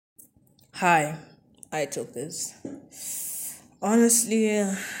Hi, I took this. Honestly,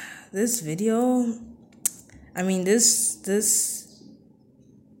 this video, this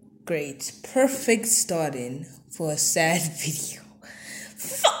great, perfect starting for a sad video.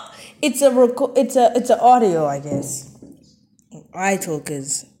 It's a audio, I guess. I took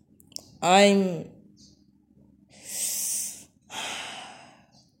this.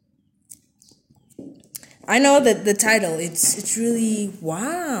 I know that the title, it's really,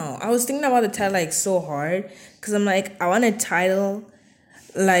 wow. I was thinking about the title like so hard because I'm like, I want a title,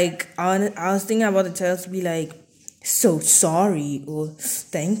 like, I was thinking about the title to be like, so sorry or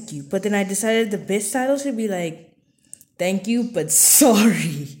thank you. But then I decided the best title should be like, thank you, but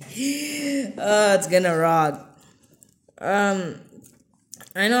sorry. It's gonna rock. I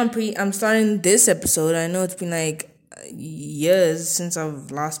know I'm starting this episode. I know it's been like years since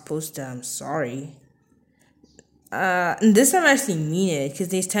I've last posted. I'm sorry. And this time I actually mean it, because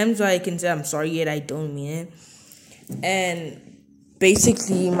there's times where I can say I'm sorry yet I don't mean it. And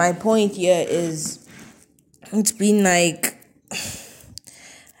basically my point here is, it's been like,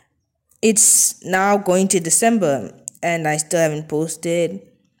 it's now going to December and I still haven't posted.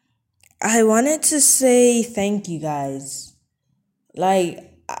 I wanted to say thank you guys. Like,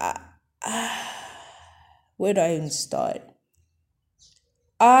 where do I even start?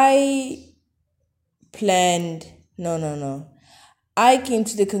 I planned, no. I came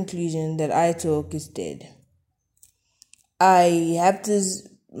to the conclusion that iTalk is dead. I have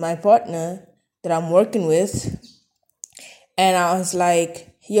my partner that I'm working with, and I was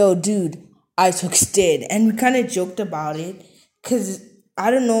like, yo, dude, iTalk's dead. And we kind of joked about it, because, I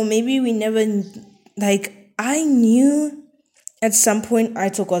don't know, maybe we never, I knew at some point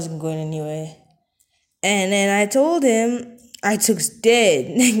iTalk wasn't going anywhere. And then I told him iTalk's dead,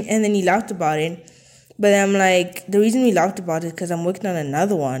 and then he laughed about it. But I'm like, the reason we laughed about it because I'm working on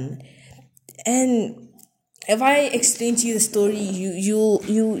another one. And if I explain to you the story, you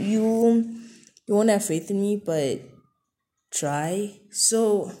won't have faith in me, but try.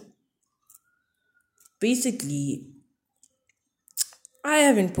 So basically, I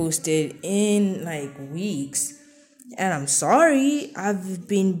haven't posted in like weeks. And I'm sorry. I've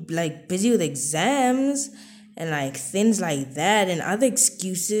been like busy with exams and like things like that and other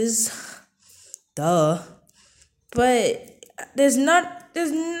excuses. Duh. But there's never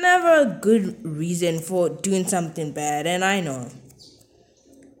a good reason for doing something bad, and I know.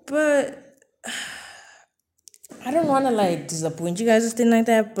 But I don't want to like disappoint you guys or something like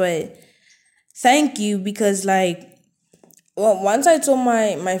that, but thank you, because once I told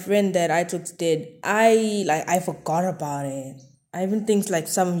my friend that iTalk did, I forgot about it. I even think like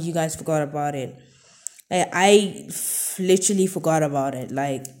some of you guys forgot about it. I literally forgot about it.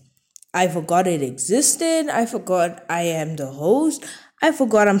 Like, I forgot it existed. I forgot I am the host. I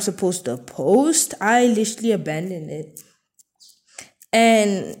forgot I'm supposed to post. I literally abandoned it.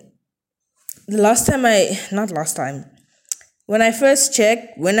 And when I first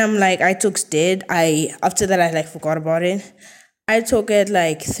checked, when I'm like, iTalk's dead, after that I forgot about it. iTalk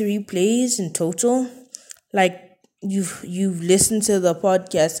had 3 plays in total. Like, you've listened to the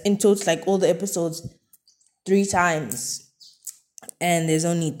podcast in total, all the episodes 3 times. And there's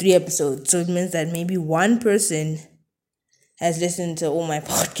only 3 episodes, so it means that maybe one person has listened to all my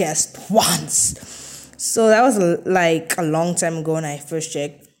podcasts once. So that was a long time ago when I first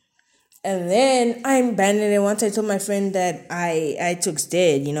checked. And then I abandoned it once I told my friend that iTalk's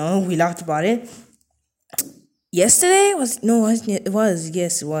dead. We laughed about it. Yesterday it was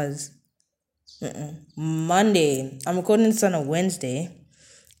Monday. I'm recording this on a Wednesday,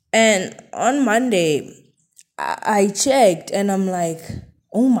 and on Monday I checked, and I'm like,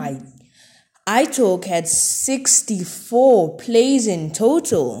 oh my, iTalk had 64 plays in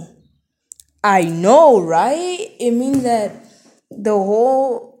total. I know, right? It means that the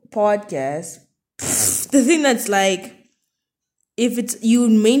whole podcast, the thing that's if you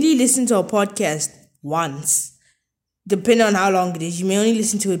mainly listen to a podcast once, depending on how long it is, you may only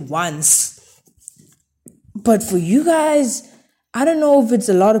listen to it once. But for you guys, I don't know if it's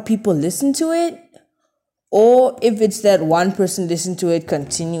a lot of people listen to it, or if it's that one person listened to it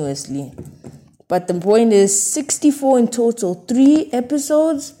continuously. But the point is, 64 in total, 3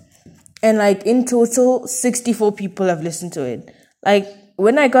 episodes, and in total, 64 people have listened to it.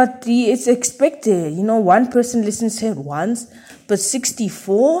 When I got 3, it's expected. One person listens to it once, but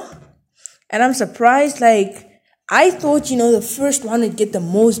 64? And I'm surprised, I thought, the first one would get the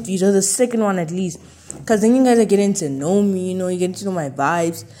most views, or the second one at least. Because then you guys are getting to know me, you get to know my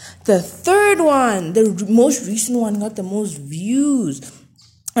vibes. The third one, the most recent one, got the most views.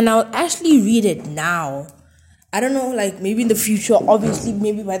 And I'll actually read it now. I don't know, like maybe in the future, obviously,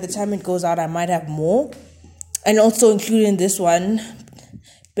 maybe by the time it goes out, I might have more. And also including this one,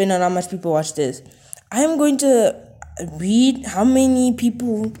 depending on how much people watch this. I am going to read how many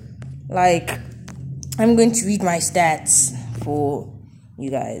people, like, I'm going to read my stats for you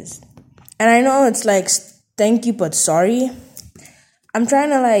guys. And I know it's like, thank you, but sorry. I'm trying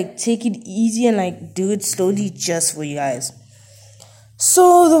to like take it easy and like do it slowly just for you guys.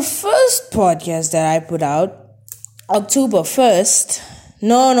 So the first podcast that I put out, October 1st.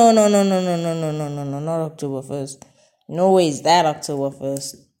 No, not October 1st. No way is that October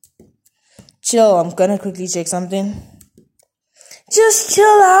 1st. Chill, I'm gonna quickly check something. Just chill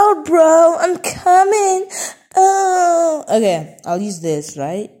out, bro. I'm coming. Oh. Okay, I'll use this,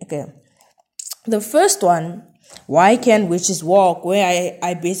 right? Okay. The first one, Why Can't Witches Walk? Where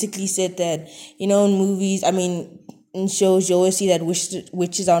I basically said that, in movies, in shows, you always see that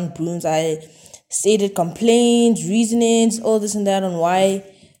witches on brooms. I stated complaints, reasonings, all this and that on why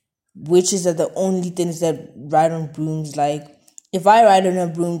witches are the only things that ride on brooms. Like, if I ride on a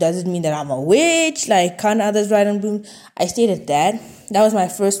broom, does it mean that I'm a witch? Like, can't others ride on brooms? I stated that. That was my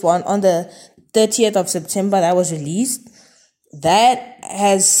first one. On the 30th of September, that was released. That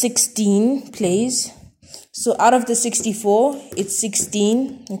has 16 plays. So out of the 64, it's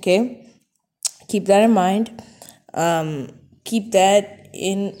 16. Okay. Keep that in mind. Keep that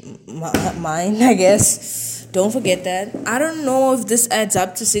in mind, I guess. Don't forget that. I don't know if this adds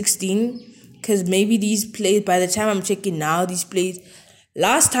up to 16. Because maybe these plays, by the time I'm checking now, these plays,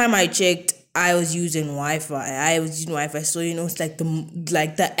 last time I checked, I was using Wi-Fi. So it's like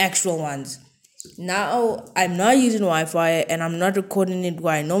the actual ones. Now I'm not using Wi-Fi and I'm not recording it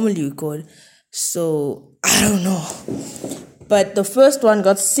where I normally record. So I don't know. But the first one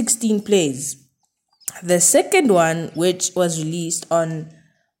got 16 plays. The second one, which was released on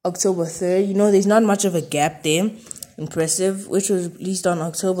October 3rd, there's not much of a gap there. Impressive, which was released on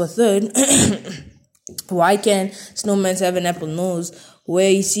October 3rd. Why can't snowmen have an apple nose?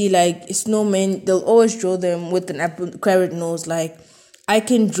 Where you see like snowmen, they'll always draw them with an apple carrot nose. Like, I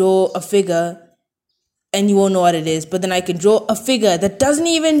can draw a figure and you won't know what it is, but then I can draw a figure that doesn't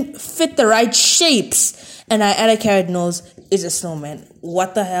even fit the right shapes and I add a carrot nose. It's a snowman.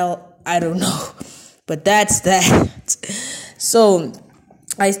 What the hell? I don't know. But that's that. So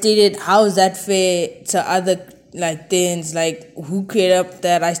I stated, how is that fair to other things, like who created up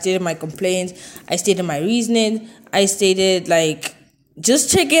that? I stated my complaints, I stated my reasoning, I stated just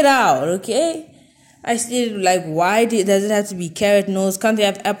check it out, okay? I stated why does it have to be carrot nose? Can't they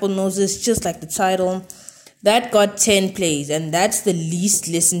have apple noses, just like the title? That got 10 plays, and that's the least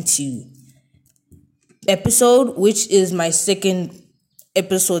listened to episode, which is my second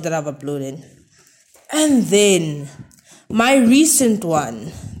episode that I've uploaded. And then my recent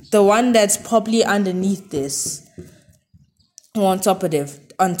one, the one that's probably underneath this, or on top of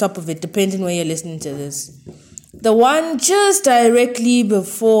it, depending where you're listening to this. The one just directly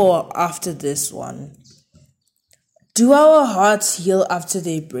before, after this one. Do our hearts heal after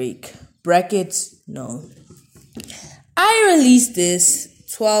they break? Brackets, no. I released this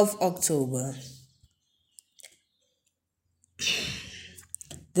 12 October.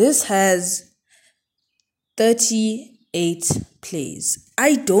 This has 38 plays.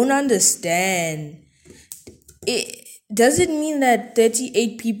 I don't understand. Does it mean that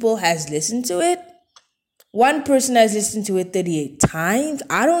 38 people has listened to it? One person has listened to it 38 times.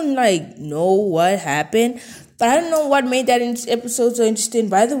 I don't know what happened, but I don't know what made that episode so interesting.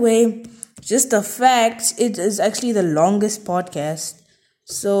 By the way, just the fact, it is actually the longest podcast.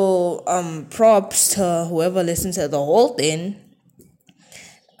 So props to whoever listened to the whole thing.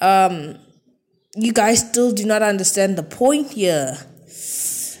 You guys still do not understand the point here.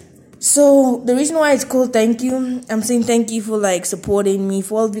 So the reason why it's called thank you, I'm saying thank you for supporting me,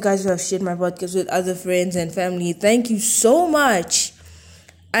 for all of you guys who have shared my podcast with other friends and family. Thank you so much.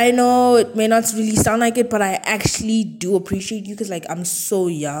 I know it may not really sound like it, but I actually do appreciate you because I'm so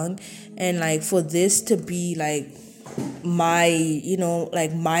young, and for this to be my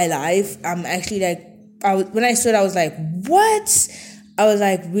my life, I'm actually when I saw it, I was like, what? I was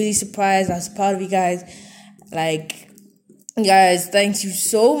really surprised. I was proud of you guys. Guys, thank you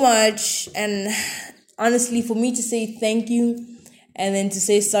so much. And honestly, for me to say thank you and then to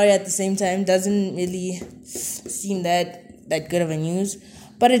say sorry at the same time doesn't really seem that good of a news.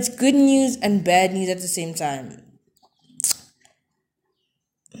 But it's good news and bad news at the same time.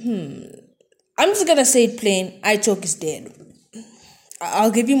 I'm just gonna say it plain. iTalk is dead.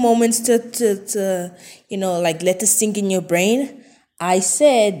 I'll give you moments to let this sink in your brain. I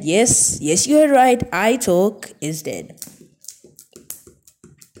said, yes, you heard right. iTalk is dead.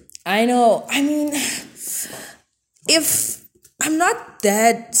 I know. if I'm not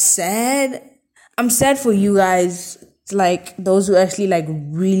that sad, I'm sad for you guys, like those who actually like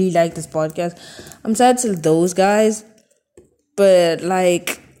really like this podcast. I'm sad to those guys, but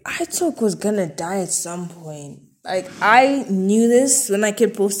like iTalk was gonna die at some point. Like I knew this when I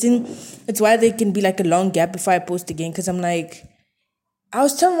kept posting. It's why there can be like a long gap before I post again, because I'm like, I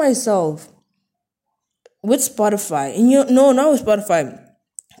was telling myself with Spotify, and no, not with Spotify,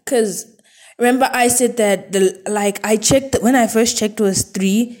 because remember I said that I checked when I first checked it was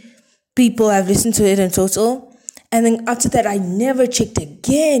 3 people have listened to it in total, and then after that I never checked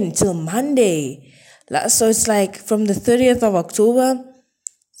again till Monday. So it's like from the 30th of October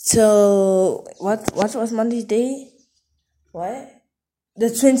till what was Monday's day? What? The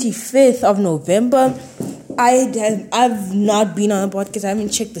 25th of November. I've not been on a podcast. I haven't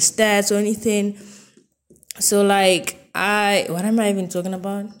checked the stats or anything. So like what am I even talking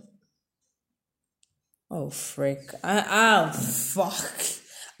about? Oh frick. Fuck.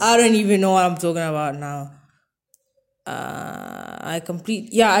 I don't even know what I'm talking about now.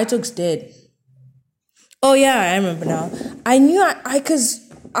 iTalk's dead. Oh yeah, I remember now. I knew because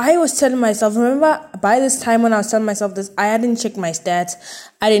I was telling myself, remember by this time when I was telling myself this, I hadn't checked my stats.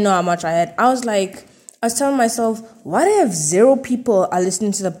 I didn't know how much I had. I was telling myself, what if 0 people are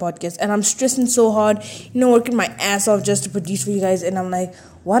listening to the podcast? And I'm stressing so hard, working my ass off just to produce for you guys. And I'm like,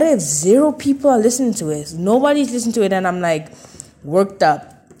 what if 0 people are listening to it? Nobody's listening to it. And I'm like, worked up.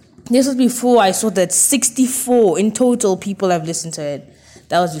 This was before I saw that 64 in total people have listened to it.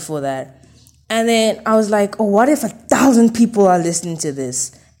 That was before that. And then I was like, oh, what if 1,000 people are listening to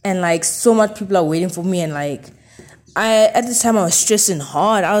this? And like so much people are waiting for me. And like, at this time I was stressing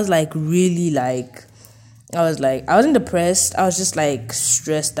hard. I was like really like, I wasn't depressed. I was just like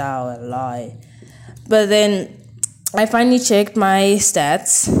stressed out a lot. But then I finally checked my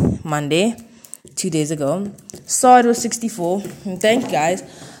stats Monday, 2 days ago. Saw it was 64. Thank you guys.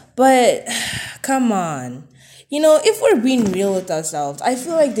 But come on. If we're being real with ourselves, I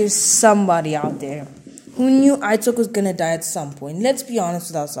feel like there's somebody out there who knew iTalk was gonna die at some point. Let's be honest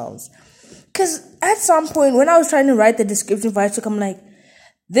with ourselves. Because at some point, when I was trying to write the description for iTalk, I'm like,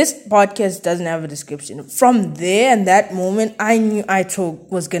 this podcast doesn't have a description. From there and that moment, I knew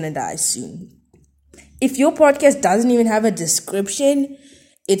iTalk was gonna die soon. If your podcast doesn't even have a description,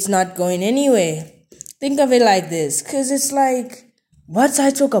 it's not going anywhere. Think of it like this, because it's like, what's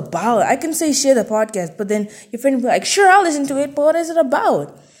iTalk about? I can say share the podcast, but then your friend will be like, sure, I'll listen to it, but what is it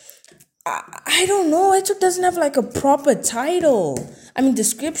about? I don't know. iTalk doesn't have like a proper title.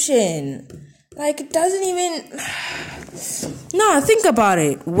 Description. Like, it doesn't even... No, think about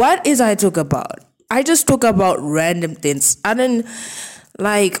it. What is iTalk about? I just talk about random things. I didn't...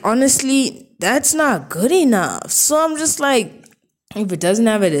 Like, honestly, that's not good enough. So I'm just like, if it doesn't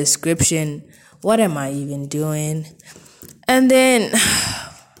have a description, what am I even doing? And then...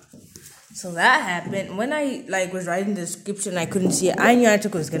 So that happened. When I was writing the description, I couldn't see it. I knew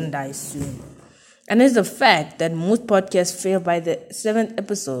iTalk was going to die soon. And it's the fact that most podcasts fail by the 7th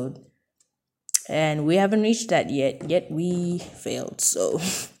episode. And we haven't reached that yet. Yet we failed. So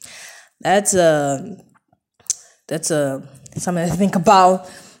that's something to think about.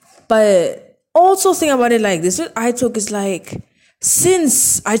 But also think about it like this. With iTalk is like,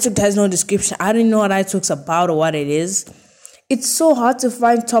 since iTalk has no description, I don't know what iTalk's about or what it is. It's so hard to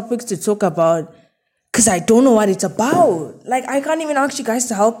find topics to talk about because I don't know what it's about. Like, I can't even ask you guys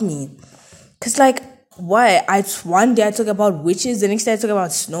to help me. Because, one day I talk about witches, the next day I talk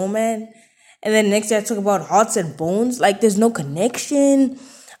about snowman, and then next day I talk about hearts and bones. Like, there's no connection.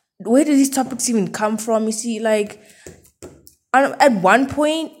 Where do these topics even come from? You see, at one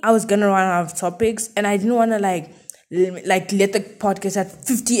point, I was gonna run out of topics, and I didn't want to, let the podcast at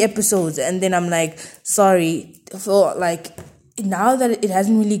 50 episodes, and then I'm like, sorry, for, now that it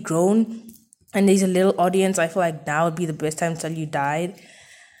hasn't really grown and there's a little audience, I feel like now would be the best time to tell you died.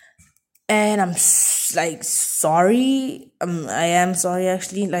 And I'm sorry. I am sorry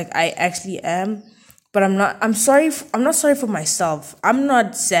actually. I actually am. But I'm not sorry for myself. I'm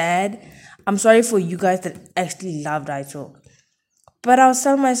not sad. I'm sorry for you guys that actually loved iTalk. But I was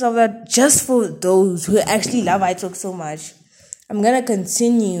telling myself that just for those who actually love iTalk so much, I'm gonna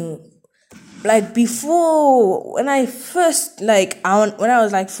continue. Before, when I first, I'm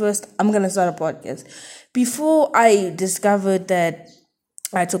gonna start a podcast. Before I discovered that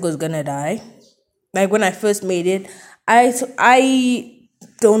iTalk was gonna die, when I first made it, I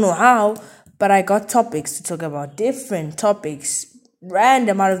don't know how, but I got topics to talk about, different topics,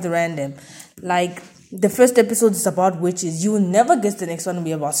 random out of the random. The first episode is about witches. You will never guess the next one will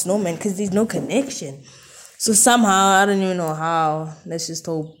be about snowmen because there's no connection. So somehow, I don't even know how, let's just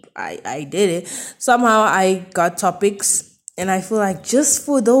hope I did it. Somehow I got topics, and I feel like just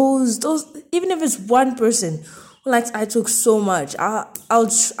for those, even if it's one person who likes I took so much, I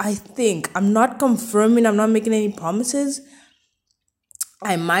think, I'm not confirming, I'm not making any promises.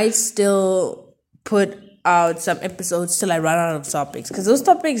 I might still put out some episodes till I run out of topics. Because those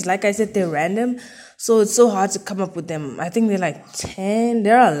topics, like I said, they're random. So it's so hard to come up with them. I think they're like 10.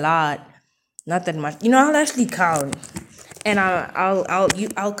 They're a lot. Not that much. I'll actually count. And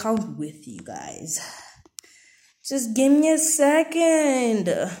I'll count with you guys. Just give me a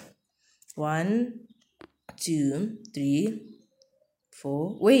second. 1, 2, 3,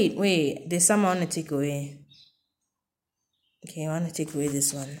 4. Wait. There's some I want to take away. Okay, I want to take away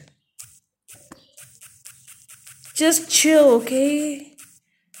this one. Just chill, okay?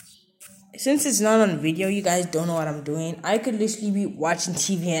 Since it's not on video, you guys don't know what I'm doing. I could literally be watching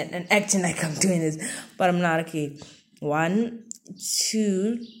TV and acting like I'm doing this, but I'm not, okay? 1,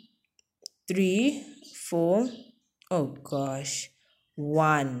 2, 3, 4. Oh gosh.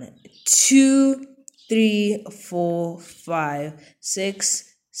 1, 2, 3, 4, 5,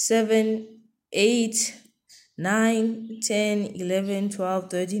 6, 7, 8, 9, 10, 11, 12,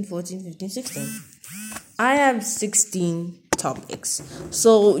 13, 14, 15, 16. I have 16 topics.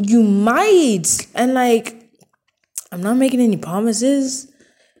 So you might, and I'm not making any promises.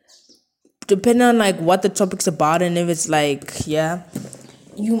 Depending on what the topic's about, and if it's I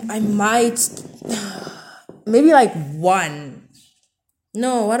might, maybe one.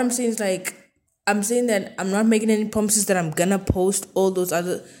 No, what I'm saying is I'm saying that I'm not making any promises that I'm gonna post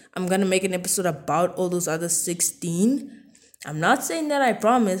I'm gonna make an episode about all those other 16. I'm not saying that I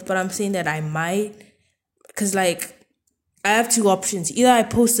promise, but I'm saying that I might, because I have two options. Either I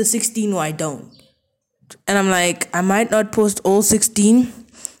post the 16 or I don't. And I'm I might not post all 16,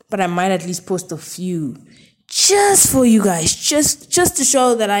 but I might at least post a few. Just for you guys. Just to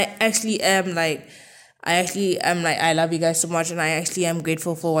show that I actually am I love you guys so much, and I actually am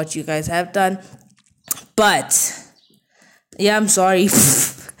grateful for what you guys have done. But yeah, I'm sorry.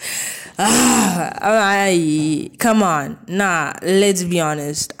 Come on. Nah, let's be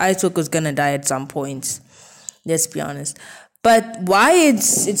honest. iTalk was gonna die at some point. Let's be honest. But why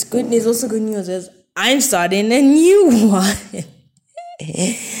it's good news, also good news is I'm starting a new one.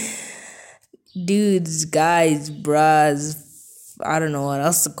 Dudes, guys, bras, I don't know what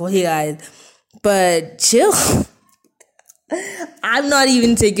else to call you guys. But chill. I'm not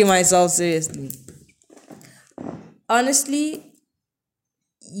even taking myself seriously. Honestly,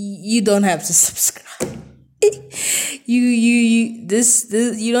 you don't have to subscribe. you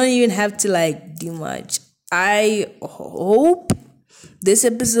don't even have to do much. I hope this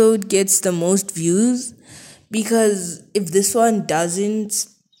episode gets the most views, because if this one doesn't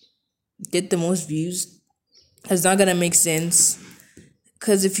get the most views, it's not gonna make sense.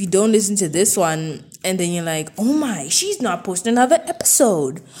 Because if you don't listen to this one and then you're like, oh my, she's not posting another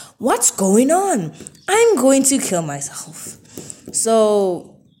episode, what's going on? I'm going to kill myself.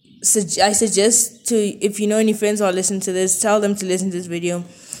 So I suggest if you know any friends who are listening to this, tell them to listen to this video.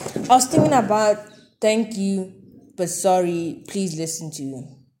 I was thinking about thank you, but sorry, please listen to.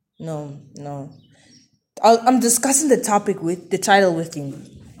 No. I'm discussing the topic with the title with you.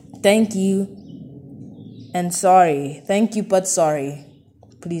 Thank you and sorry. Thank you, but sorry.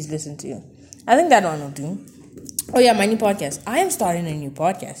 Please listen to. I think that one will do. Oh yeah, my new podcast. I am starting a new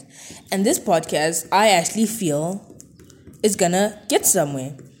podcast. And this podcast, I actually feel is gonna get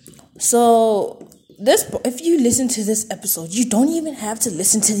somewhere. So if you listen to this episode, you don't even have to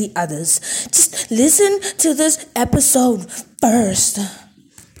listen to the others. Just listen to this episode first.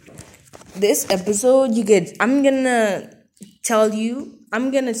 This episode I'm gonna tell you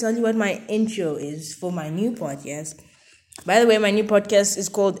what my intro is for my new podcast. By the way, my new podcast is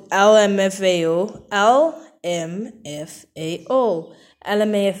called LMFAO.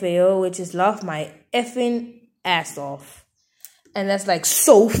 LMFAO, which is laugh my effing ass off. And that's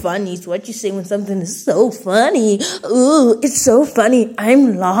so funny. It's what you say when something is so funny. Ooh, it's so funny.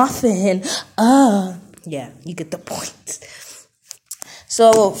 I'm laughing. Yeah, you get the point.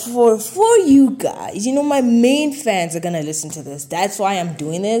 So for you guys, my main fans are gonna listen to this. That's why I'm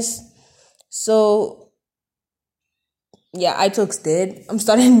doing this. So yeah, iTalk's dead. I'm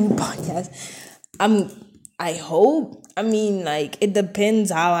starting a new podcast. I hope. It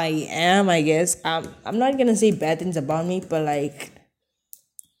depends how I am, I guess. I'm not gonna say bad things about me, but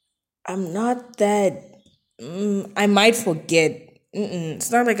I'm not that. I might forget.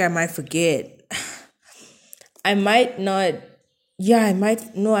 It's not I might forget. I might not. Yeah, I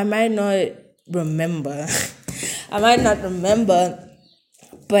might. No, I might not remember. I might not remember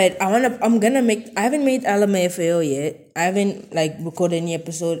But I haven't made LMFAO yet. I haven't like recorded any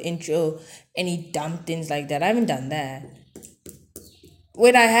episode, intro, any dumb things like that. I haven't done that.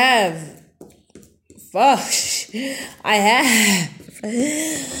 Wait, I have. Fuck. I have.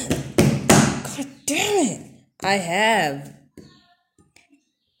 God damn it. I have.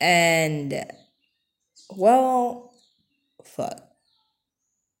 And, well, fuck.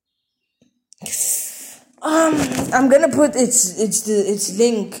 I'm gonna put its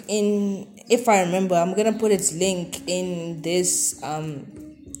link in, if I remember. I'm gonna put its link in this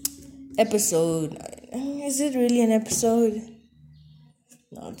episode. Is it really an episode?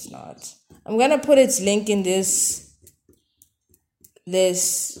 No, it's not. I'm gonna put its link in this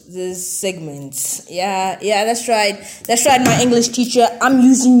segment. Yeah, that's right, my English teacher. I'm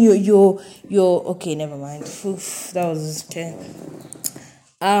using your okay, never mind. Oof, that was okay.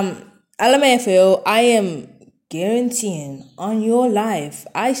 LMFAO, I am guaranteeing on your life.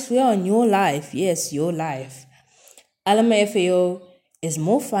 I swear on your life. Yes, your life. LMFAO is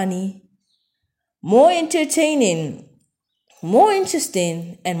more funny, more entertaining, more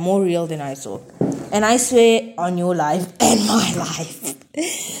interesting, and more real than I thought. And I swear on your life and my life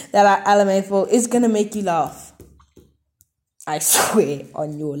that LMFAO is gonna make you laugh. I swear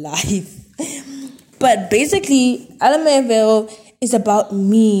on your life. But basically, LMFAO is about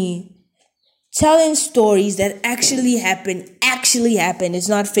me telling stories that actually happened. It's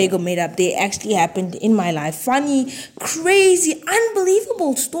not fake or made up. They actually happened in my life. Funny, crazy,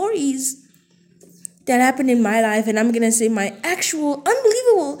 unbelievable stories that happened in my life. And I'm gonna say my actual,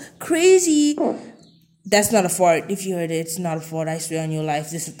 unbelievable, crazy. That's not a fart. If you heard it, it's not a fart. I swear on your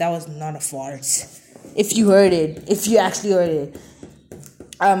life, that was not a fart. If you heard it, if you actually heard it.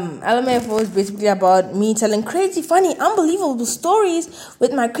 LMFAO is basically about me telling crazy, funny, unbelievable stories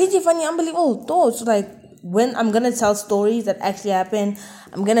with my crazy, funny, unbelievable thoughts. Like, when I'm gonna tell stories that actually happened,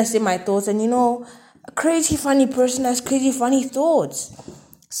 I'm gonna say my thoughts. And a crazy, funny person has crazy, funny thoughts.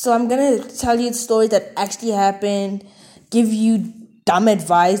 So I'm gonna tell you the stories that actually happened, give you dumb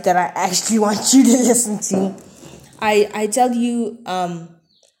advice that I actually want you to listen to. I tell you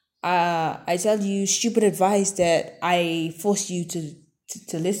stupid advice that I force you to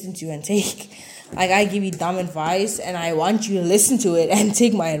listen to and take. Like, I give you dumb advice and I want you to listen to it and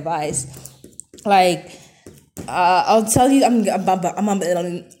take my advice. Like, I'll tell you, I'm about to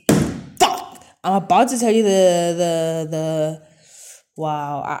tell you the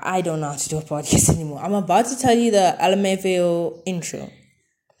wow, I don't know how to do a podcast anymore. I'm about to tell you the LMFAO intro.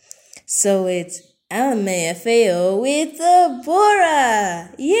 So it's LMFAO with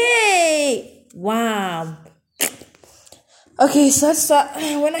Bora. Yay! Wow. Okay, so let's start.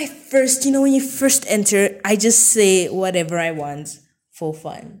 When you first enter, I just say whatever I want for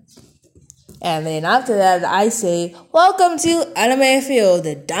fun. And then after that, I say, welcome to LMFAO,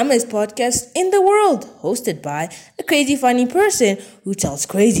 the dumbest podcast in the world, hosted by a crazy funny person who tells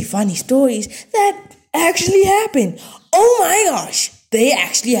crazy funny stories that actually happen. Oh my gosh, they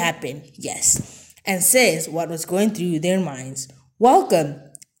actually happen, yes. And says what was going through their minds. Welcome.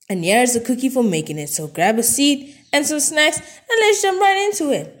 And here's a cookie for making it, so grab a seat and some snacks and let's jump right into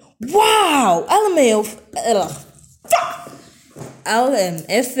it. Wow,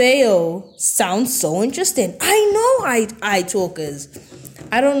 LMFAO sounds so interesting. I know iTalkers.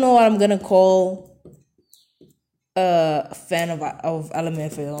 I don't know what I'm gonna call a fan of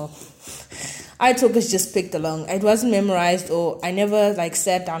LMFAO. iTalkers just picked along. It wasn't memorized, or I never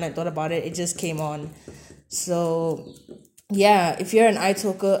sat down and thought about it. It just came on. So yeah, if you're an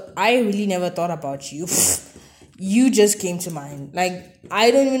iTalker, I really never thought about you. You just came to mind. Like, I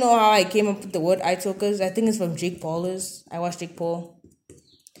don't even know how I came up with the word iTalkers. I think it's from Jake Paul's. I watch Jake Paul.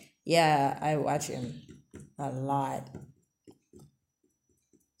 Yeah, I watch him a lot.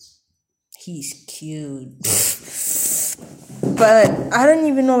 He's cute. But I don't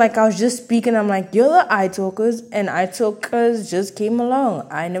even know, I was just speaking. I'm like, you're the iTalkers, and iTalkers just came along.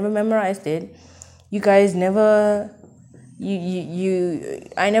 I never memorized it. You guys never...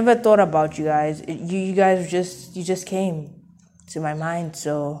 I never thought about you guys. You guys just came to my mind.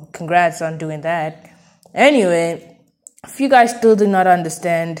 So congrats on doing that. Anyway, if you guys still do not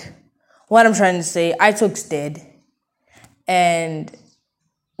understand what I'm trying to say, iTalk's dead. And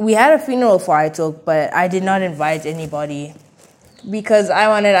we had a funeral for iTalk, but I did not invite anybody because I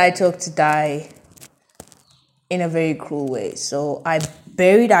wanted iTalk to die in a very cruel way. So I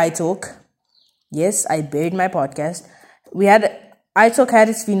buried iTalk. Yes, I buried my podcast. iTalk had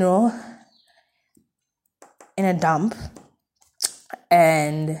its funeral in a dump,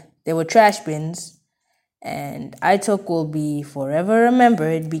 and there were trash bins, and iTalk will be forever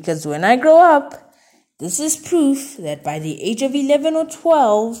remembered because when I grow up, This is proof that by the age of 11 or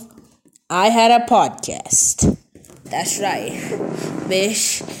 12, I had a podcast. That's right.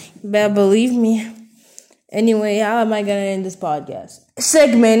 Bish, you better believe me. Anyway, how am I going to end this podcast?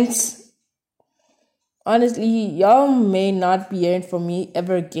 Segments. Honestly, y'all may not be hearing from me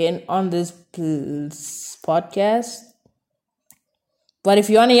ever again on this podcast. But if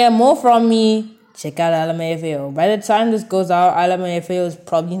you want to hear more from me, check out LMAFAO. By the time this goes out, LMAFAO is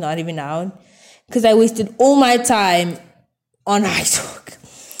probably not even out. Because I wasted all my time on iTalk.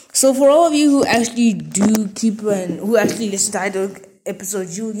 So for all of you who actually who actually listen to iTalk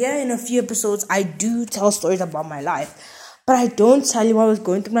episodes, you'll hear in a few episodes, I do tell stories about my life. But I don't tell you what was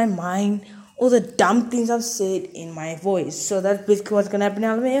going through my mind or the dumb things I've said in my voice. So that's basically what's going to happen in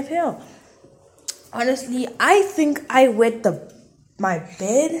LMAFAO. Honestly, I think I wet my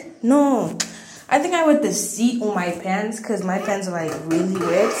bed. No, I think I wet the seat on my pants because my pants are like really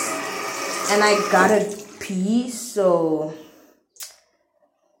wet. And I gotta pee, so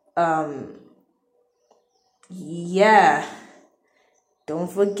yeah.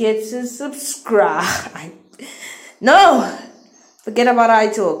 Don't forget to subscribe. No! Forget about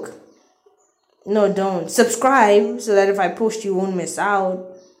iTalk. No, don't. Subscribe so that if I post you won't miss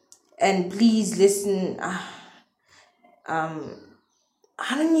out. And please listen. I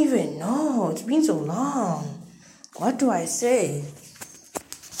don't even know. It's been so long. What do I say?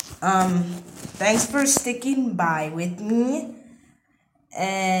 Thanks for sticking by with me.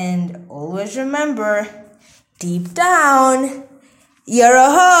 And always remember, deep down, you're a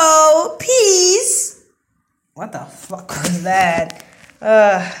hoe. Peace. What the fuck was that?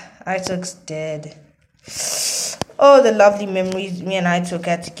 iTalk's dead. Oh, the lovely memories me and iTalk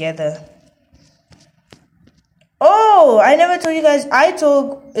had together. Oh, I never told you guys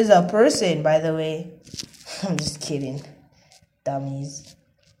iTalk is a person, by the way. I'm just kidding. Dummies.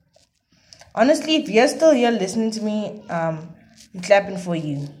 Honestly, if you're still here listening to me, I'm clapping for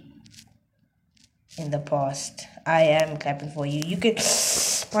you. In the past, I am clapping for you. You can.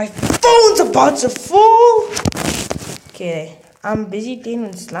 My phone's about to fall. Okay, I'm busy playing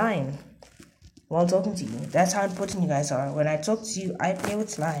with slime while talking to you. That's how important you guys are. When I talk to you, I play with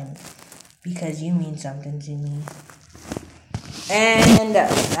slime because you mean something to me. And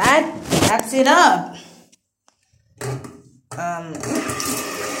that wraps it up.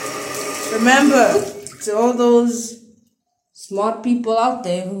 Remember, to all those smart people out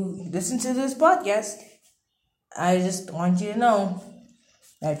there who listen to this podcast, I just want you to know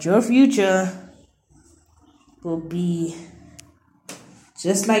that your future will be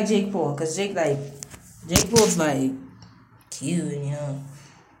just like Jake Paul. Because Jake Paul's like cute,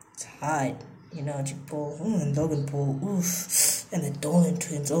 it's hot. Jake Paul, and Logan Paul, oof. And the Dolan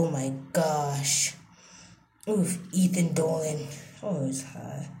twins, oh my gosh. Oof, Ethan Dolan, oh, it's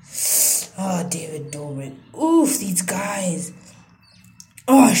hot. Oh, David Dobrik. Oof, these guys.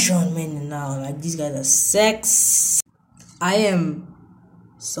 Oh, Sean Mendes now. Like, these guys are sex. I am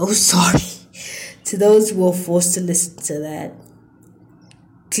so sorry to those who are forced to listen to that.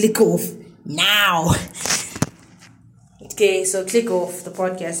 Click off now. Okay, so click off. The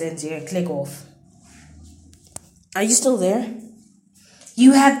podcast ends here. Click off. Are you still there?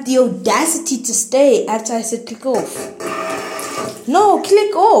 You have the audacity to stay after I said click off. No,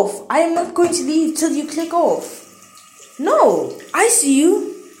 click off. I am not going to leave till you click off. No, I see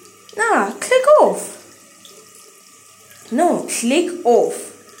you. Nah, click off. No, click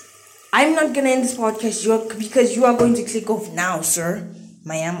off. I'm not going to end this podcast because you are going to click off now, sir.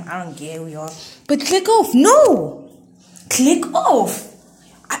 Ma'am, I don't care who you are. But click off. No. Click off.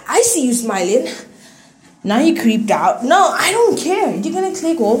 I see you smiling. Now you creeped out. No, I don't care. You're going to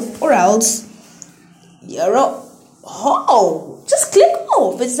click off or else you're a hoe. Just click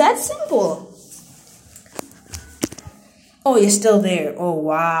off. It's that simple. Oh, you're still there. Oh,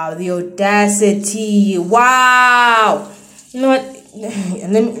 wow. The audacity. Wow. You know what?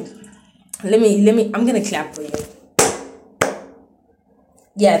 Let me. I'm going to clap for you.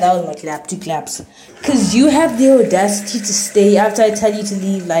 Yeah, that was my clap. 2 claps. Because you have the audacity to stay after I tell you to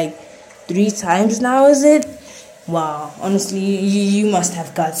leave like 3 times now, is it? Wow. Honestly, you must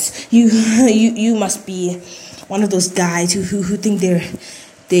have guts. You must be one of those guys who think they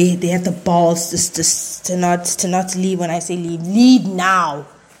have the balls to not leave when I say leave. Leave now.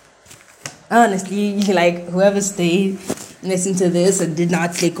 Honestly, like whoever stayed, listen to this and did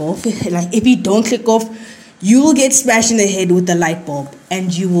not click off. Like if you don't click off, you will get smashed in the head with the light bulb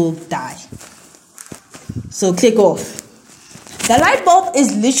and you will die. So click off. The light bulb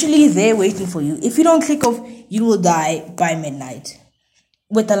is literally there waiting for you. If you don't click off, you will die by midnight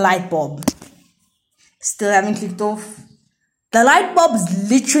with the light bulb. Still haven't clicked off? The light bulb is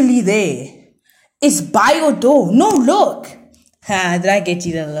literally there. It's by your door. No, look. Did I get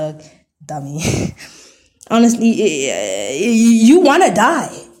you to look? Dummy. Honestly, you want to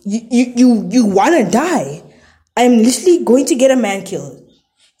die. You want to die. I'm literally going to get a man killed.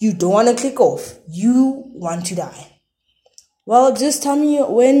 You don't want to click off. You want to die. Well, just tell me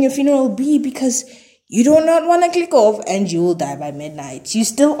when your funeral will be, because you do not want to click off and you will die by midnight. You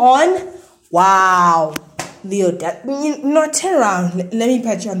still on? Wow. Leo, turn around. Let me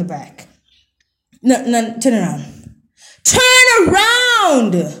pat you on the back. No, turn around. Turn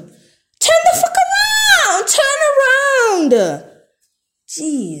around! Turn the fuck around! Turn around!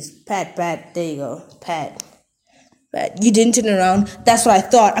 Jeez. Pat. There you go. Pat. You didn't turn around. That's what I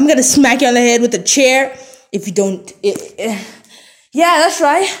thought. I'm gonna smack you on the head with a chair if you don't. Yeah, that's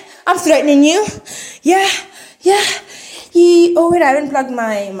right. I'm threatening you. Yeah. Oh wait, I haven't plugged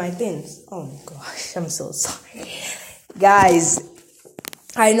my things. Oh my gosh, I'm so sorry, guys.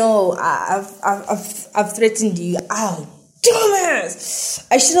 I know I've threatened you. Oh, dumbass!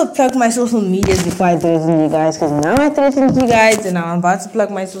 I should have plugged my social medias before I threatened you guys, because now I threatened you guys, and now I'm about to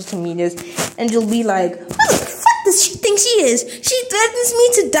plug my social medias, and you'll be like, who the fuck does she think she is? She threatens me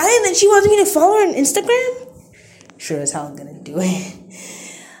to die, and then she wants me to follow her on Instagram? Sure as hell I'm gonna do it.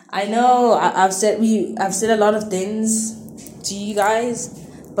 I know I've said a lot of things to you guys,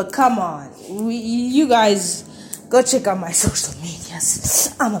 but come on, you guys go check out my social medias.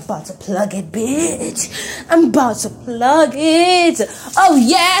 I'm about to plug it, bitch. I'm about to plug it. Oh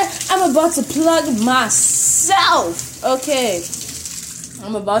yeah, I'm about to plug myself. Okay,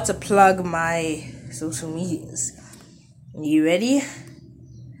 I'm about to plug my social medias. You ready?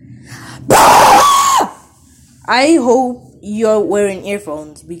 I hope you're wearing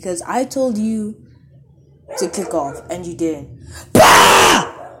earphones, because I told you to click off and you didn't.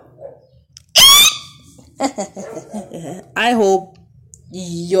 I hope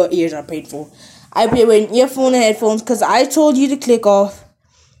your ears are painful. I be wearing earphones and headphones because I told you to click off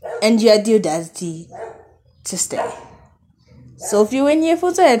and you had the audacity to stay. So if you're wearing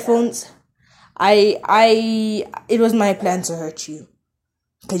earphones or headphones, it was my plan to hurt you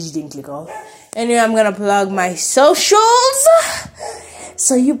because you didn't click off. Anyway, I'm gonna plug my socials.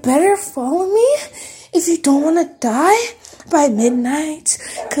 So you better follow me if you don't want to die by midnight.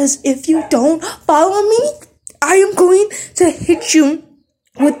 Because if you don't follow me, I am going to hit you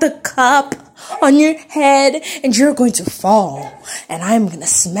with the cup on your head and you're going to fall. And I'm going to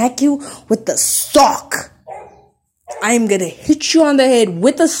smack you with the sock. I'm going to hit you on the head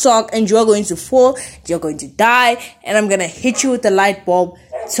with a sock and you're going to fall. You're going to die. And I'm going to hit you with the light bulb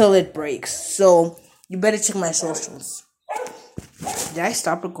till it breaks. So you better check my socials. Did I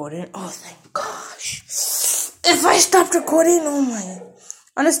stop recording? Oh, thank gosh. If I stopped recording, oh my.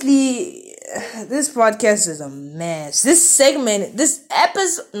 Honestly, this podcast is a mess. This segment's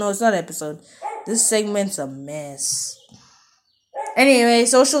a mess. Anyway,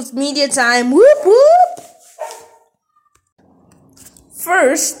 social media time. Whoop, whoop.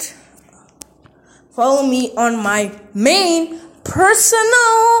 First, follow me on my main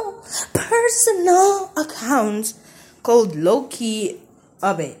personal account called Lowkey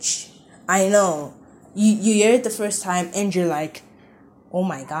a Bitch. I know. You hear it the first time and you're like, oh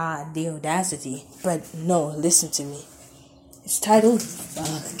my god, the audacity. But no, listen to me. It's titled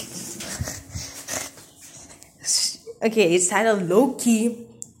it's titled Lowkey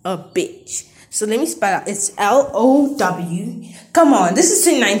a Bitch. So let me spell out. It's L-O-W. Come on, this is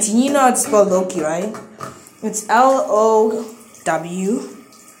 2019. You know how to spell Lowkey, right? It's L-O-W-K-E-Y.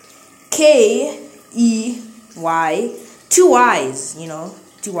 2 Y's,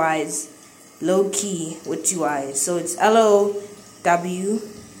 two Y's. Lowkey with 2 Y's. So it's L-O-W-K-E-W.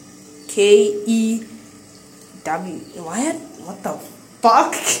 What the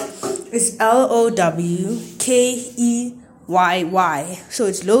fuck? It's L-O-W-K-E-Y-Y. So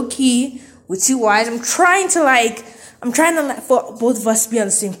it's Lowkey with 2 Y's. I'm trying to for both of us to be on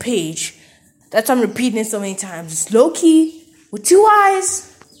the same page. That's why I'm repeating it so many times. It's Lowkey with 2 Y's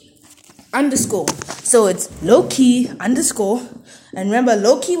 _ So it's Lowkey _ and remember,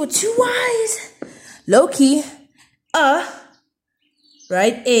 Lowkey with 2 Y's. Lowkey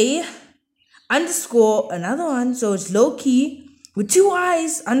right, A _ another one. So it's Lowkey with 2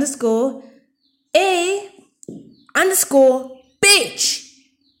 Y's _ A _ bitch.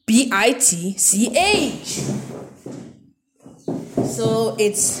 B-I-T-C-H. So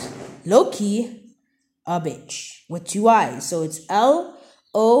it's Lowkey a Bitch with 2 Y's. So it's L-O-W.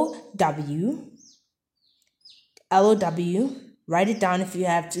 Write it down if you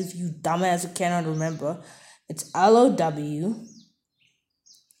have to. If you dumbass who cannot remember. It's L-O-W-K-E-Y-Y.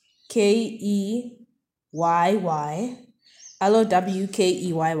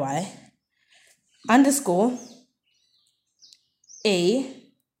 L-O-W-K-E-Y-Y. underscore A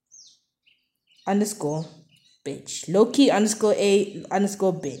underscore bitch. Loki underscore A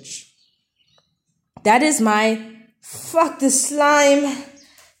underscore bitch. That is my fuck the slime.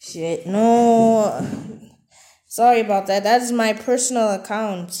 Shit, no. Sorry about that. That is my personal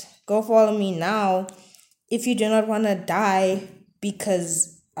account. Go follow me now if you do not want to die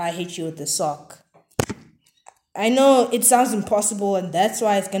because I hit you with the sock. I know it sounds impossible and that's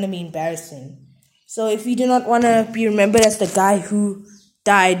why it's going to be embarrassing. So if you do not want to be remembered as the guy who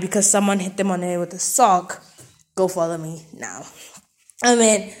died because someone hit them on the head with a sock, go follow me now. I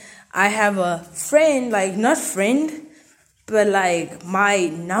mean, I have a friend, like not friend, but like my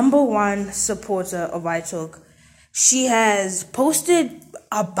number one supporter of iTalk. She has posted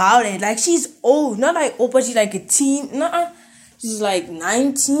about it. Like she's old, not like old, but she's like a teen. No, she's like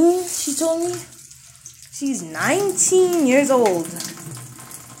 19. She told me she's 19 years old,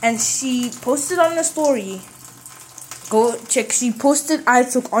 and she posted on the story. Go check. She posted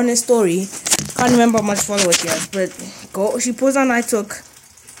iTalk on a story. Can't remember how much followers she has, but go. She posted on iTalk.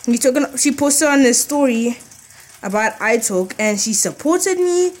 She posted on the story about iTalk, and she supported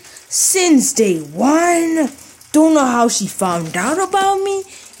me since day one. Don't know how she found out about me,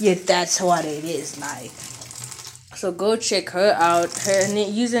 yet that's what it is like. So go check her out. Her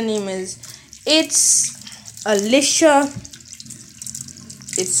username is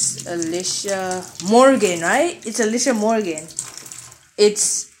Alicia Morgan, right? It's Alicia Morgan.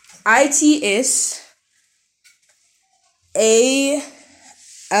 It's ITSALICA.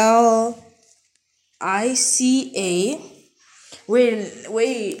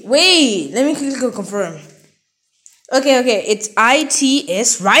 Wait. Let me quickly go confirm. Okay. It's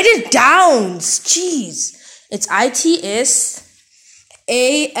ITS. Write it down. Jeez. It's ITSALICA.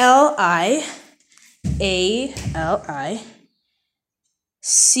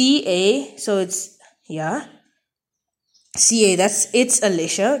 So it's CA. It's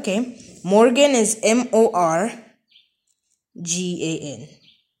Alicia. Okay. Morgan is MORGAN.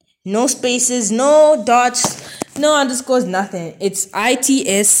 No spaces, no dots, no underscores, nothing. It's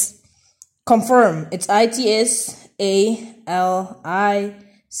ITS. Confirm. It's ITSALICAMORGAN.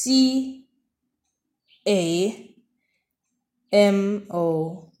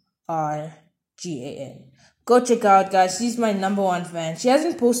 Go check out, guys. She's my number one fan. She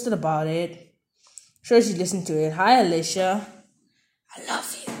hasn't posted about it. Sure, she listened to it. Hi, Alicia. I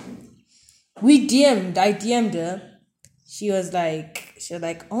love you. I DM'd her. She was like,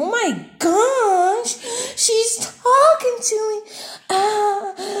 oh my gosh, she's talking to me.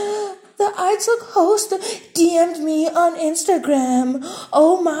 The iTalk host DM'd me on Instagram.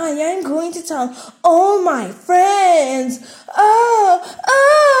 Oh my, I'm going to tell all my friends.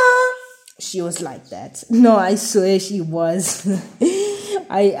 She was like that. No, I swear she was.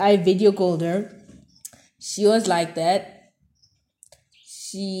 I video called her. She was like that.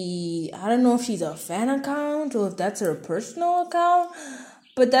 I don't know if she's a fan account or if that's her personal account,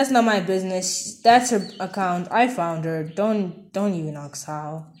 but that's not my business. That's her account. I found her. Don't even ask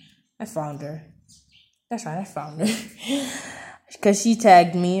how. I found her. That's right, I found her. Because she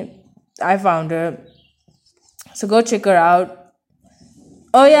tagged me. I found her. So go check her out.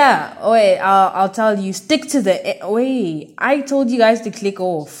 Oh yeah. Oh wait, I'll tell you. Stick to the wait. I told you guys to click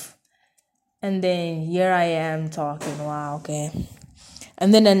off. And then here I am talking. Wow, okay.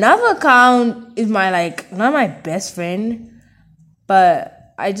 And then another account is not my best friend,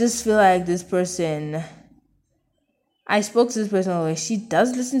 but I just feel like this person, I spoke to this person earlier. She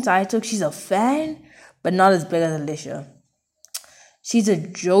does listen to iTalk. She's a fan, but not as big as Alicia. She's a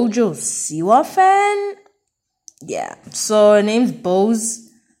JoJo Siwa fan. Yeah. So her name's Bose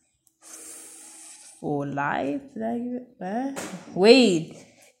for life. Did I give it? Wait.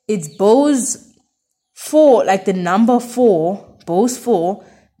 It's Bose 4, like the number 4. Bose 4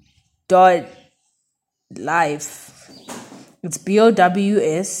 dot life. It's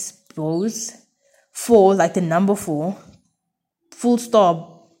BOWS Bose 4, like the number 4, full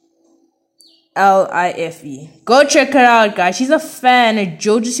stop LIFE. Go check her out, guys. She's a fan, a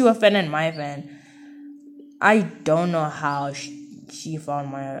JoJo Siwa fan and my fan. I don't know how she found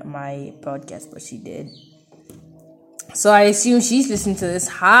my podcast, but she did. So I assume she's listening to this.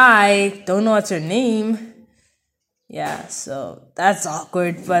 Hi, don't know what's her name. Yeah, so that's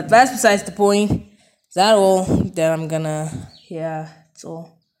awkward, but that's besides the point. Is that all that I'm gonna... Yeah, it's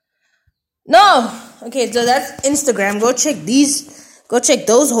all. No! Okay, so that's Instagram. Go check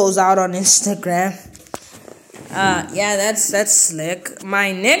those hoes out on Instagram. Yeah, that's slick.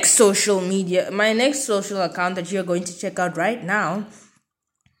 My next social account that you're going to check out right now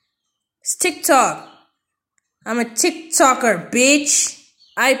is TikTok. I'm a TikToker, bitch.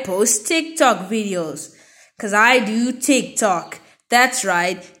 I post TikTok videos. Because I do TikTok. That's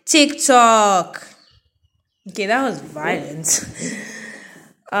right. TikTok. Okay, that was violent.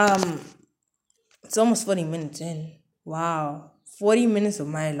 It's almost 40 minutes in. Wow. 40 minutes of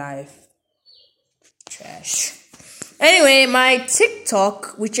my life. Trash. Anyway, my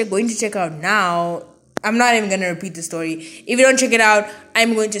TikTok, which you're going to check out now, I'm not even going to repeat the story. If you don't check it out,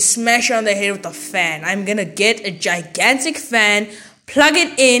 I'm going to smash you on the head with a fan. I'm going to get a gigantic fan, plug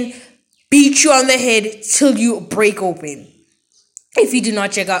it in, beat you on the head till you break open. If you do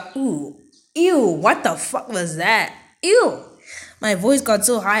not check out, ew, what the fuck was that? Ew. My voice got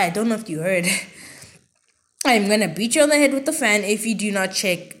so high, I don't know if you heard. I'm gonna beat you on the head with the fan if you do not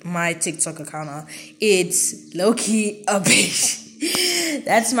check my TikTok account out. It's Loki a bitch.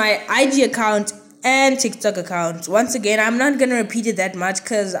 That's my IG account and TikTok account. Once again, I'm not gonna repeat it that much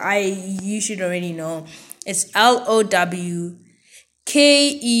because you should already know. It's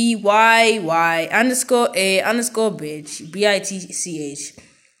LOWKEYY_A_bitch BITCH.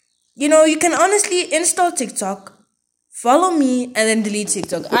 You know, you can honestly install TikTok, follow me, and then delete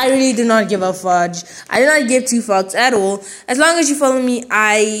TikTok. I really do not give a fudge. I do not give two fucks at all. As long as you follow me,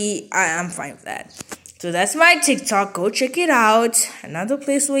 I am fine with that. So that's my TikTok. Go check it out. Another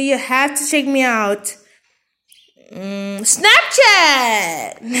place where you have to check me out. Snapchat.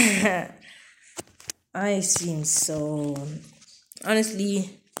 I seem so...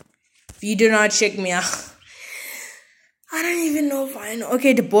 Honestly, if you do not check me out, I don't even know if I know.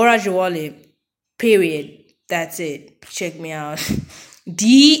 Okay, Deborah Jawale. Period. That's it. Check me out.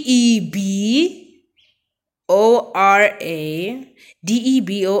 DeborahAjewole.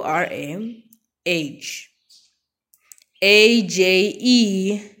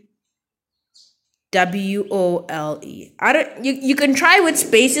 You can try with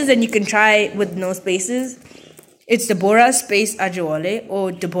spaces and you can try with no spaces. It's Deborah space Ajewole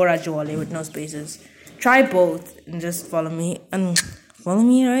or Deborah Jawale with no spaces. Try both and just follow me. Follow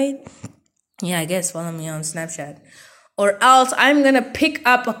me, right? Yeah, I guess follow me on Snapchat. Or else I'm gonna pick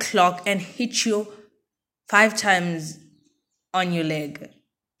up a clock and hit you 5 times on your leg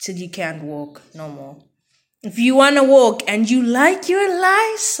till you can't walk no more. If you wanna walk and you like your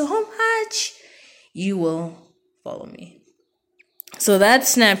life so much, you will follow me. So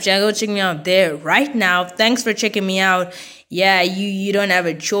that's Snapchat. Go check me out there right now. Thanks for checking me out. Yeah, you don't have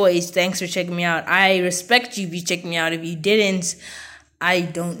a choice. Thanks for checking me out. I respect you if you check me out. If you didn't, I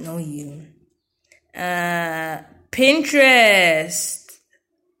don't know you. Pinterest.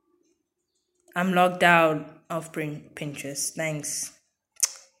 I'm logged out of Pinterest. Thanks.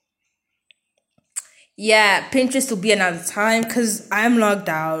 Yeah, Pinterest will be another time because I'm logged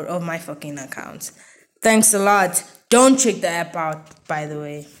out of my fucking account. Thanks a lot. Don't check the app out, by the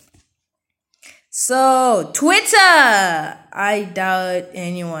way. So, Twitter. I doubt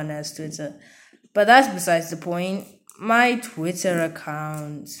anyone has Twitter. But that's besides the point. My Twitter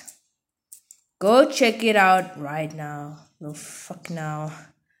account. Go check it out right now. No fuck now.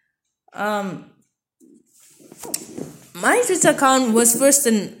 My Twitter account was first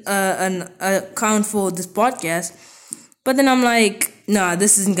an account for this podcast. But then I'm like, nah,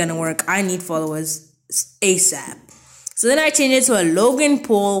 this isn't gonna work. I need followers ASAP. So then I changed it to a Logan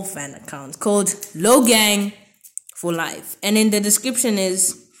Paul fan account called Logang for Life. And in the description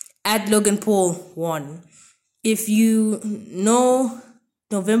is at Logan Paul 1. If you know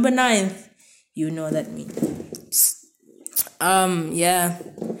November 9th, you know that means. Yeah.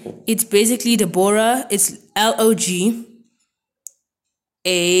 It's basically Deborah. It's LOGA.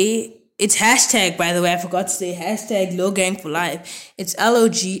 It's hashtag, by the way. I forgot to say hashtag Logang for Life. It's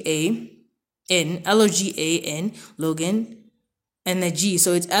LOGAN, Logan, and the G.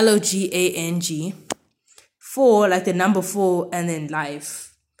 So it's LOGANG. 4, like the number 4, and then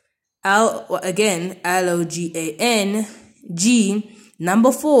life. Again, LOGANG,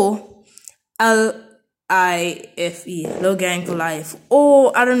 number 4, LIFE, Logang for Life.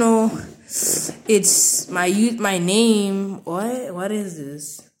 Or, I don't know, it's my name. What is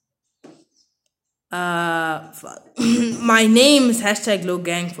this? My name is hashtag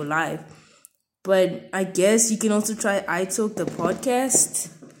Logang for Life. But I guess you can also try I Talk the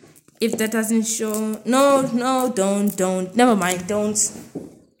podcast. If that doesn't show... No, don't. Never mind, don't.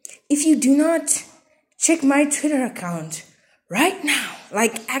 If you do not check my Twitter account right now,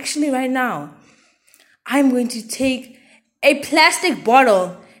 like actually right now, I'm going to take a plastic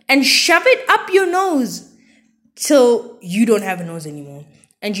bottle and shove it up your nose till you don't have a nose anymore.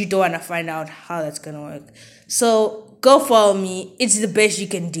 And you don't want to find out how that's going to work. So go follow me. It's the best you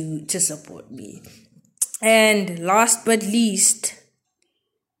can do to support me. And last but least,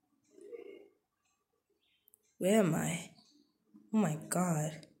 where am I? Oh my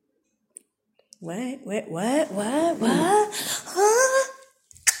god. What? Huh?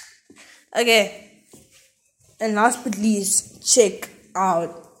 Okay. And last but least, check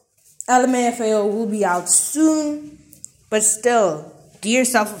out LMAFAO will be out soon. But still, do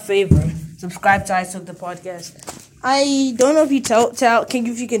yourself a favor. Subscribe to I Took the Podcast. I don't know if you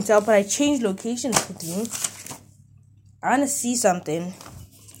if you can tell, but I changed locations quickly. I want to see something.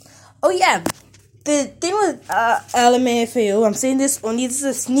 Oh yeah, the thing with LMAFAO, I'm saying this is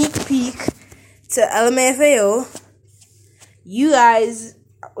a sneak peek to LMAFAO. You guys,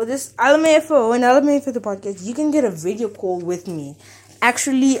 with this LMAFAO and LMAFAO the podcast, you can get a video call with me.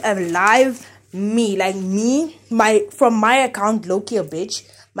 Actually, a live me, like me, from my account, Loki a bitch,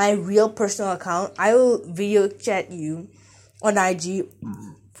 my real personal account. I will video chat you on IG.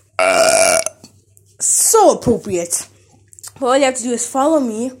 So appropriate. But all you have to do is follow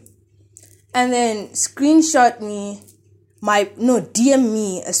me and then screenshot me DM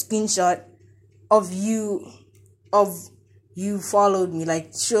me a screenshot of you followed me,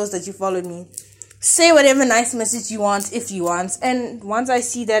 like shows that you followed me. Say whatever nice message you want, if you want. And once I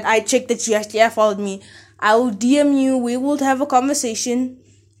see that, I check that you actually have followed me, I will DM you, we will have a conversation,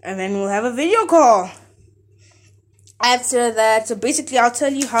 and then we'll have a video call. After that, so basically I'll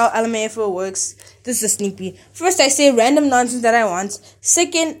tell you how LMAFO works. This is a sneak peek. First, I say random nonsense that I want.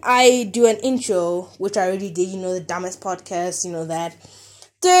 Second, I do an intro, which I already did, the dumbest podcast, that.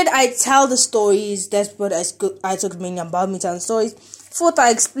 Third, I tell the stories. That's what I took meaning about me telling stories. Fourth,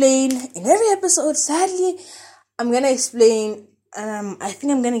 I explain. In every episode, sadly, I'm going to explain. I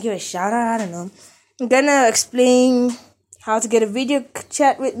think I'm going to give a shout out. I don't know. I'm going to explain how to get a video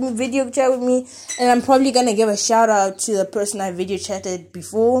chat with me. And I'm probably going to give a shout out to the person I video chatted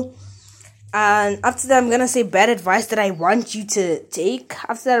before. And after that, I'm going to say bad advice that I want you to take.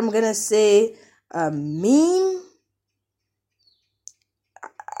 After that, I'm going to say a meme.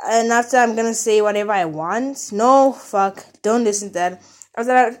 And after I'm going to say whatever I want. No, fuck. Don't listen to that.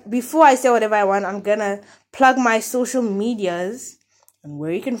 After that, before I say whatever I want, I'm going to plug my social medias and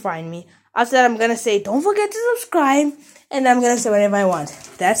where you can find me. After that, I'm going to say, don't forget to subscribe. And I'm going to say whatever I want.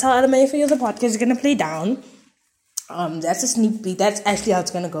 That's how LMAFAO the podcast is going to play down. That's a sneak peek. That's actually how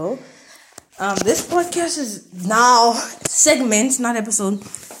it's going to go. This podcast is now segment, not episode,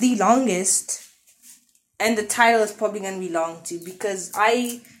 the longest. And the title is probably going to be long too, because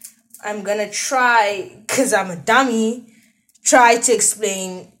I'm going to try, because I'm a dummy, try to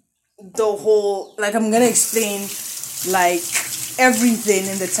explain the whole, I'm going to explain, everything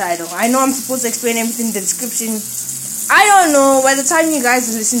in the title. I know I'm supposed to explain everything in the description. I don't know, by the time you guys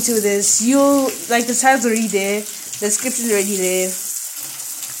listen to this, the title's already there, the description's already there.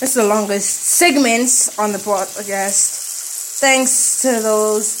 It's the longest segments on the podcast. Thanks to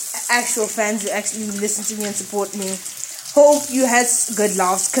those actual fans who actually listen to me and support me. Hope you had good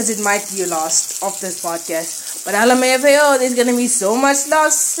laughs, because it might be your last of this podcast. But LMAFAO, there's going to be so much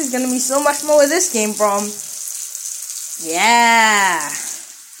laughs. There's going to be so much more where this came from. Yeah.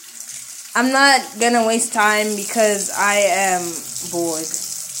 I'm not going to waste time because I am bored.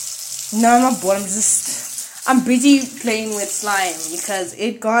 No, I'm not bored. I'm busy playing with slime because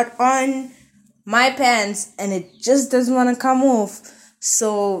it got on my pants and it just doesn't want to come off.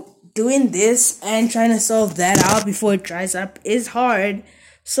 So doing this and trying to solve that out before it dries up is hard.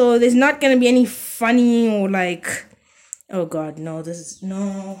 So there's not going to be any funny or oh god, no,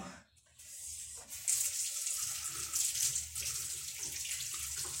 no.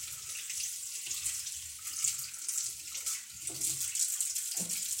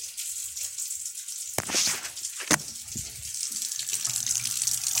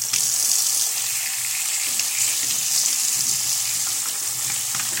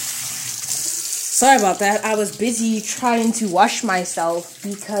 Sorry about that. I was busy trying to wash myself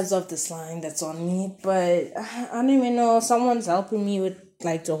because of the slime that's on me. But I don't even know. Someone's helping me with,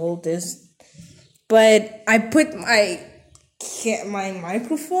 to hold this. But I put my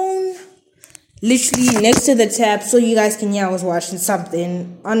microphone literally next to the tap so you guys can hear I was watching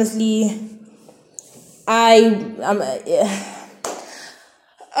something. Honestly,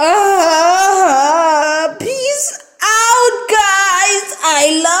 peace out, guys.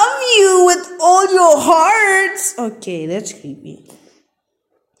 I love you with all your hearts. Okay, that's creepy.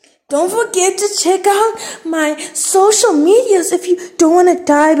 Don't forget to check out my social medias if you don't want to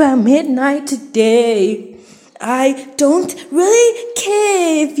die by midnight today. I don't really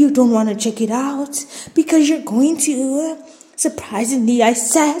care if you don't want to check it out, because you're going to. Surprisingly, I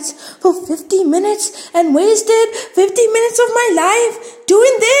sat for 50 minutes and wasted 50 minutes of my life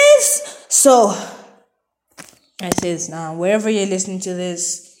doing this. So I say this now, wherever you're listening to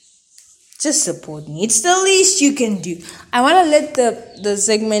this, Just support me. It's the least you can do. I want to let the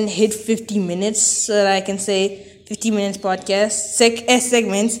segment hit 50 minutes so that I can say 50 minutes podcast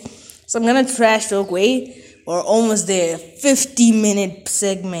segments. So I'm gonna trash talk way. We're almost there. 50-minute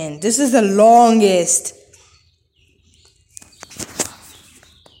segment. This is the longest.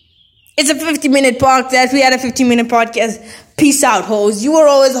 It's a 50-minute podcast. We had a 50-minute podcast. Peace out, hoes. You were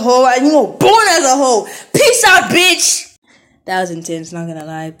always a hoe and you were born as a hoe. Peace out, bitch. That was intense, not gonna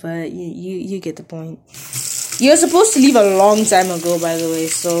lie, but you get the point. You were supposed to leave a long time ago, by the way,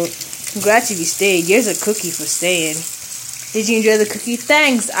 so congrats if you stayed. Here's a cookie for staying. Did you enjoy the cookie?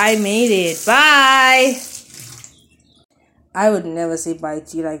 Thanks, I made it. Bye. I would never say bye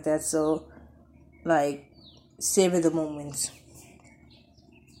to you like that, so, savor the moment.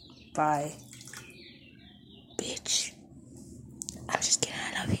 Bye. Bitch. I'm just kidding,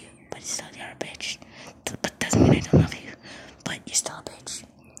 I love you, but still you're a bitch. But doesn't mean I don't love you. But you're still a bitch.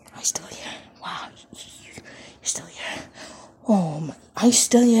 I'm still here. Wow. You're still here. Oh my. I'm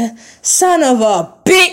still here. Son of a bitch.